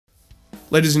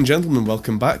Ladies and gentlemen,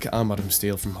 welcome back. I'm Adam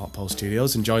Steele from Hot Pole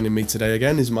Studios, and joining me today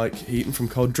again is Mike Heaton from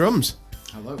Code Drums.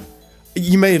 Hello.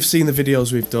 You may have seen the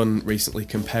videos we've done recently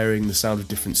comparing the sound of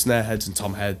different snare heads and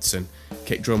tom heads and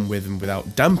kick drum with and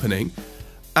without dampening.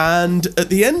 And at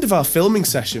the end of our filming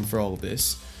session for all of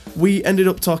this, we ended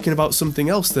up talking about something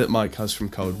else that Mike has from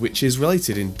Code, which is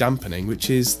related in dampening, which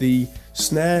is the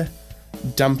snare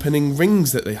dampening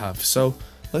rings that they have. So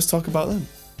let's talk about them.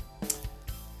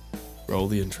 Roll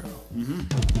the intro.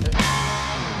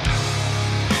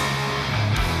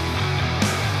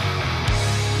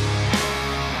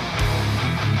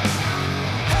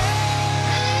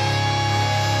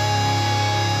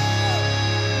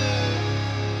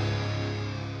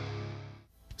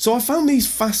 So I found these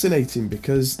fascinating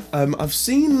because I've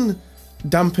seen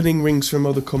dampening rings from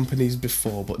other companies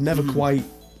before, but never quite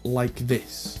like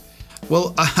this.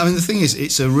 Well, I mean, the thing is,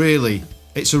 it's a really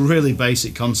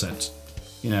basic concept,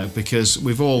 you know, because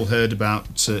we've all heard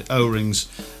about O-rings,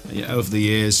 you know, over the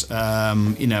years.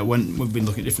 You know, when we've been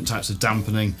looking at different types of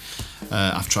dampening,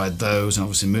 I've tried those, and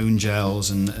obviously moon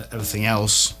gels and everything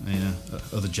else. You know,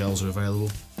 other gels are available.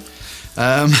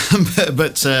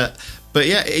 But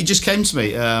yeah, it just came to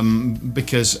me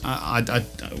because I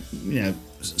you know,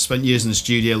 spent years in the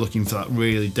studio looking for that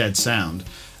really dead sound,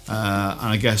 and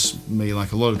I guess me,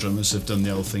 like a lot of drummers, have done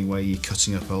the old thing where you're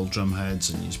cutting up old drum heads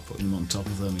and you're just putting them on top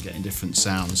of them and getting different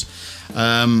sounds.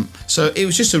 So it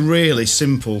was just a really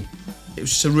simple. It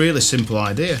was just a really simple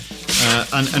idea,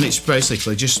 and it's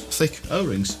basically just thick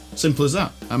O-rings. Simple as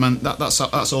that. I mean, that's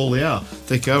all they are,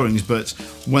 thick O-rings. But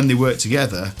when they work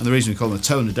together, and the reason we call them a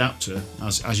tone adapter,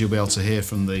 as you'll be able to hear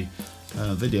from the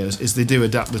videos, is they do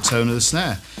adapt the tone of the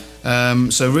snare.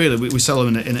 So really, we sell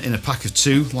them in a pack of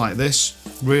 2 like this.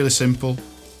 Really simple,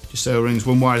 just O-rings,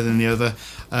 one wider than the other,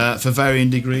 for varying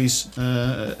degrees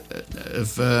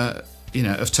of you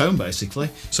know, of tone basically.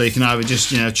 So you can either just,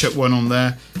 you know, chuck one on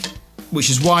there, which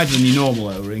is wider than your normal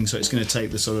O-ring, so it's going to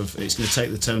take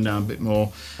the tone down a bit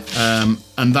more,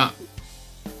 and that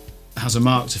has a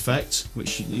marked effect,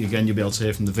 which again you'll be able to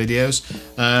hear from the videos.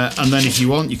 And then if you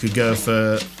want, you could go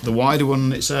for the wider one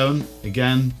on its own,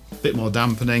 again a bit more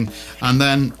dampening, and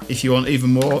then if you want even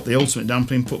more, the ultimate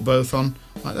dampening, put both on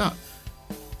like that.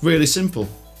 Really simple,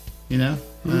 you know.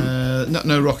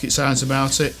 No rocket science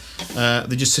about it.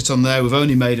 They just sit on there. We've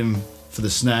only made them for the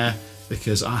snare,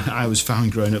 because I was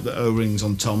found growing up that O-rings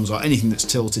on toms, or anything that's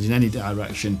tilted in any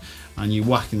direction, and you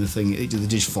whack in the thing, they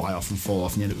just fly off and fall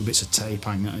off, and you end up with bits of tape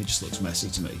hanging out, and it just looks messy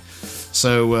to me.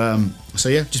 So so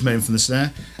yeah, just made them from the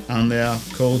snare, and they are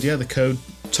called, yeah, the Code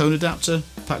Tone Adapter,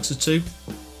 packs of 2.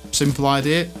 Simple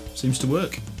idea, seems to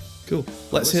work. Cool.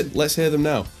 Let's hear them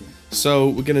now. So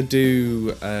we're gonna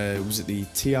do was it the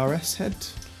TRS head?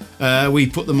 We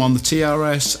put them on the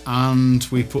TRS, and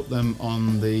we put them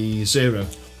on the Zero.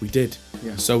 We did.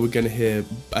 Yeah. So we're going to hear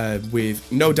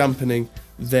with no dampening,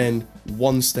 then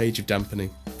one stage of dampening,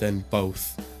 then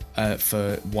both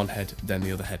for one head, then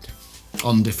the other head.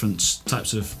 On different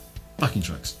types of backing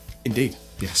tracks. Indeed.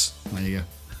 Yes, there you go.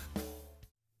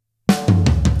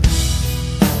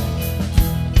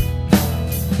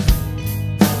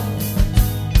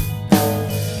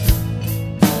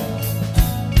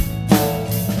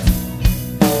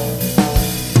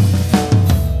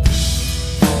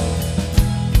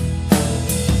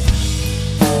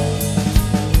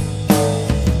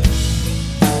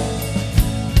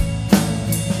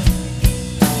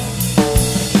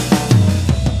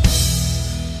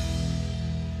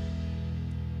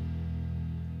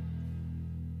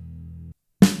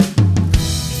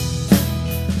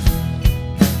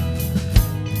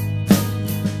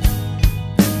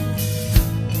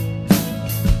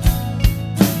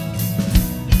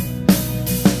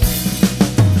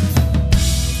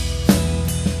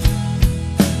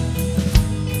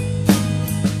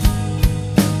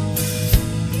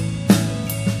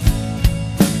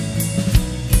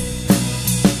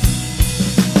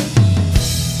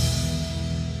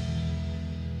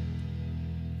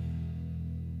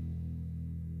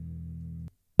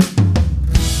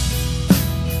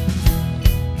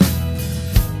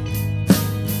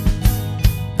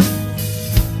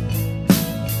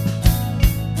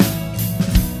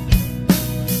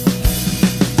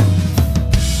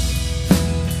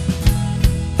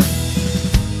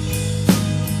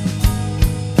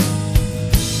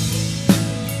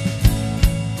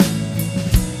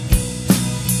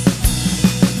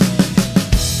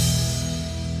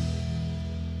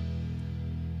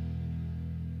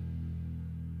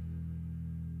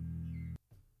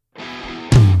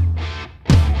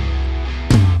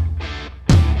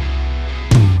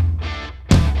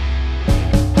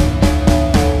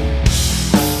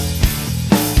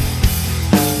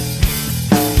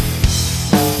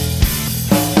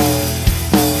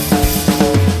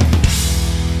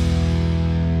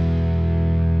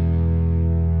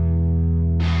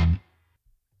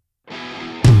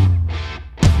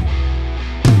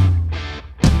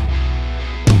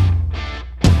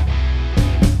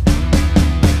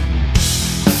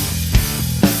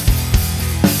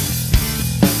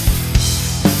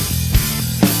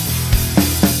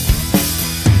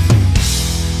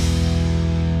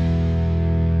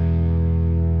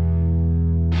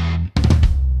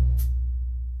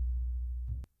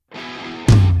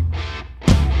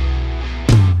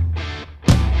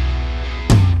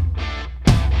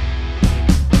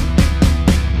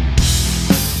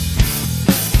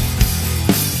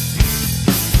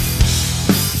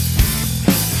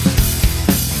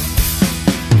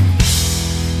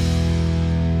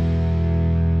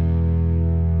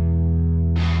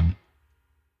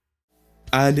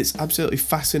 And it's absolutely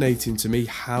fascinating to me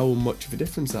how much of a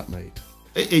difference that made.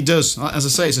 It does. As I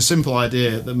say, it's a simple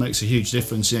idea that makes a huge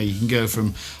difference. You know, you can go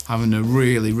from having a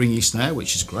really ringy snare,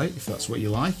 which is great if that's what you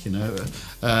like, you know,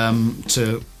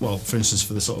 to, well, for instance,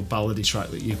 for the sort of ballady track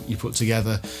that you put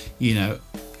together, you know,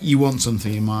 you want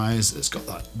something in my eyes that's got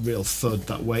that real thud,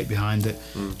 that weight behind it.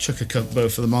 Chuck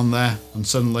both of them on there, and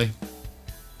suddenly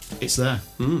it's there.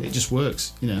 It just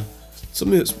works, you know.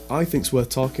 Something that I think's worth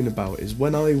talking about is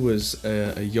when I was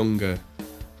a younger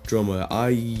drummer,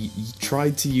 I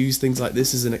tried to use things like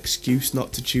this as an excuse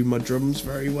not to tune my drums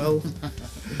very well,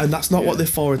 and that's not what they're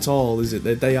for at all, is it?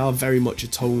 They are very much a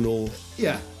tonal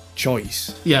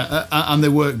choice. Yeah, and they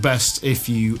work best if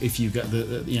you get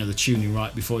the tuning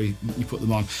right before you put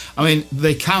them on. I mean,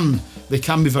 they can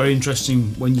be very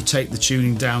interesting when you take the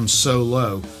tuning down so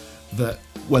low that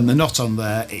when they're not on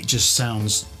there, it just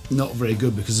sounds not very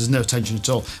good because there's no tension at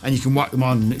all, and you can whack them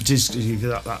on and it is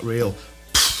that real,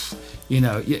 you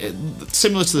know,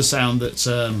 similar to the sound that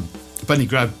Benny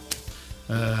Grab,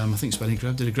 I think it's Benny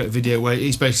Grab, did a great video where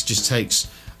he basically just takes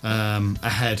a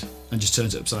head and just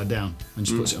turns it upside down and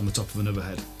just puts it on the top of another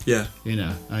head. Yeah. You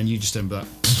know, and you just end up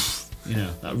that, you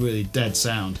know, that really dead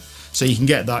sound. So you can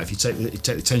get that if you take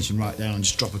the tension right down and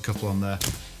just drop a couple on there.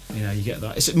 You know, you get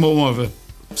that. It's more of a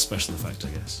special effect, I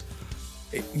guess.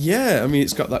 Yeah, I mean,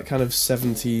 it's got that kind of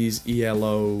 70s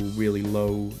ELO, really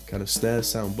low kind of snare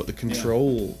sound, but the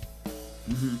control,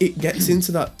 it gets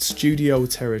into that studio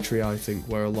territory, I think,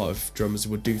 where a lot of drummers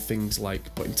would do things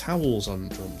like putting towels on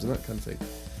drums and that kind of thing,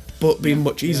 but being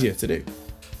much easier to do.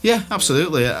 Yeah,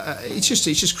 absolutely. It's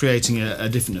just creating a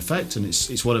different effect, and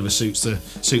it's whatever suits the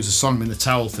song. I mean, the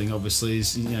towel thing obviously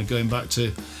is, you know, going back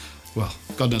to, well,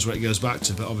 God knows where it goes back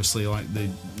to, but obviously like the,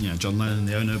 you know, John Lennon and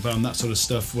the Ono band, that sort of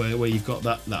stuff, where you've got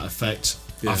that effect.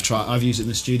 Yeah. I've used it in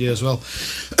the studio as well.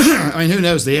 I mean, who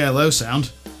knows, the ELO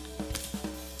sound,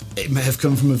 it may have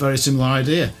come from a very similar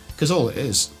idea, because all it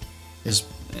is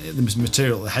the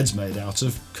material the head's made out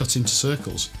of cut into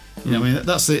circles. You know, I mean,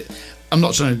 that's it. I'm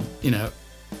not trying to, you know,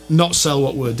 not sell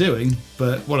what we're doing,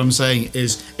 but what I'm saying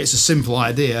is it's a simple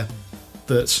idea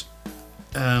that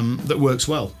works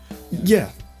well.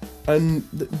 Yeah. And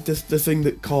the thing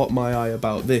that caught my eye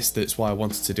about this, that's why I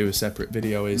wanted to do a separate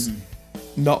video, is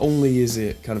not only is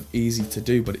it kind of easy to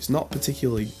do, but it's not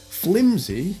particularly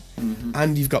flimsy,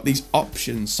 and you've got these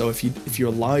options. So if you're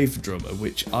a live drummer,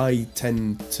 which I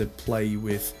tend to play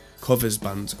with covers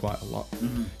bands quite a lot,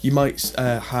 you might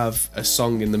have a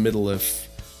song in the middle of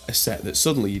a set that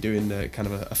suddenly you're doing kind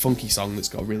of a funky song that's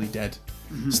got a really dead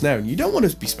snare, and you don't want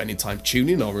to be spending time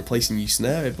tuning or replacing your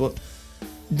snare, but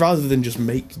rather than just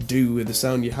make do with the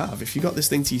sound you have, if you got this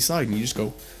thing to your side and you just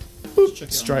go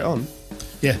boop, straight on.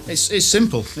 Yeah, it's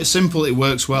simple. It's simple. It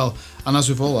works well, and as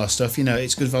with all our stuff, you know,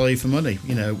 it's good value for money.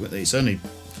 You know, it's only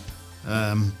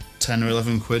 10 or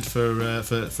 11 quid for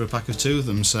a pack of 2 of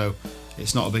them, so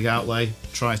it's not a big outlay.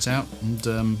 Try it out and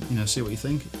you know, see what you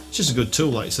think. It's just a good tool,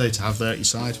 like you say, to have there at your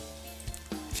side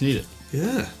if you need it.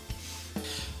 Yeah.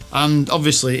 And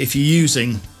obviously, if you're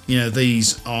using, you know,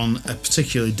 these on a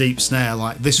particularly deep snare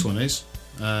like this one is,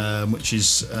 which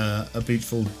is a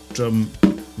beautiful drum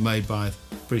made by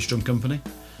British Drum Company,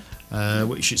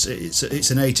 which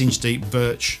it's an 8-inch deep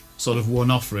birch sort of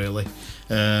one-off really.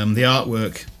 The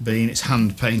artwork being, it's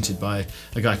hand painted by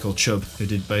a guy called Chubb, who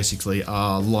did basically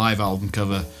our live album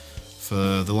cover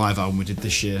for the live album we did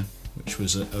this year, which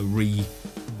was a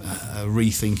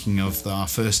rethinking of our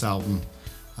first album,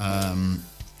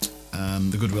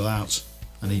 The Good Will Out.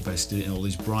 And he basically did it in all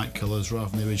these bright colours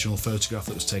rather than the original photograph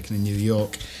that was taken in New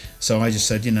York. So I just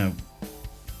said, you know,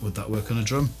 would that work on a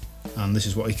drum? And this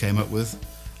is what he came up with.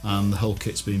 And the whole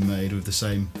kit's been made with the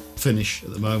same finish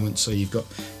at the moment. So you've got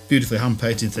beautifully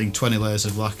hand-painted thing, 20 layers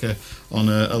of lacquer on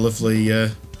a lovely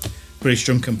British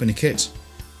Drum Company kit.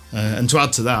 And to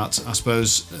add to that, I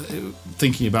suppose,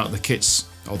 thinking about the kits,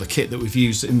 or the kit that we've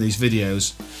used in these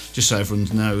videos, just so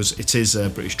everyone knows, it is a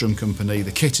British Drum Company.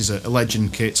 The kit is a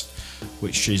Legend kit,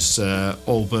 which is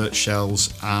all birch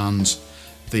shells, and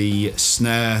the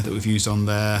snare that we've used on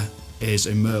there is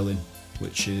a Merlin,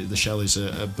 which the shell is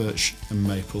a birch and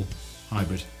maple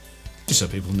hybrid, just so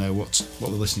people know what they're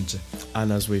listening to.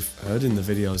 And as we've heard in the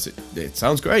videos, it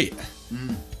sounds great,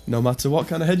 no matter what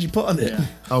kind of head you put on it.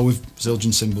 Oh, with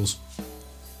Zildjian cymbals,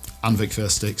 and Vic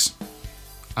Firth sticks,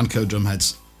 and code drum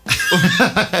heads.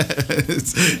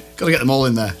 Gotta get them all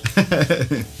in there.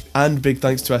 And big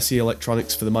thanks to SE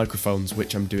Electronics for the microphones,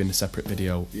 which I'm doing a separate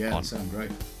video on. Sound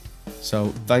great. So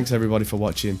thanks everybody for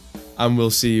watching, and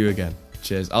we'll see you again.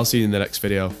 Cheers. I'll see you in the next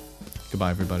video.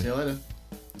 Goodbye everybody. See you later.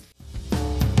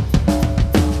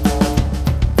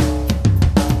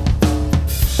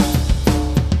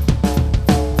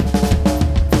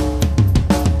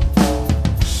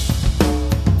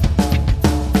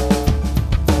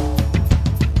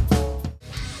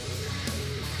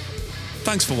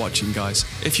 Thanks for watching, guys.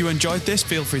 If you enjoyed this,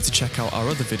 feel free to check out our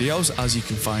other videos, as you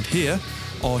can find here,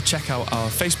 or check out our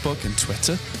Facebook and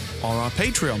Twitter, or our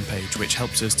Patreon page, which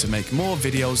helps us to make more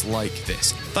videos like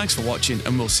this. Thanks for watching,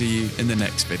 and we'll see you in the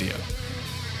next video.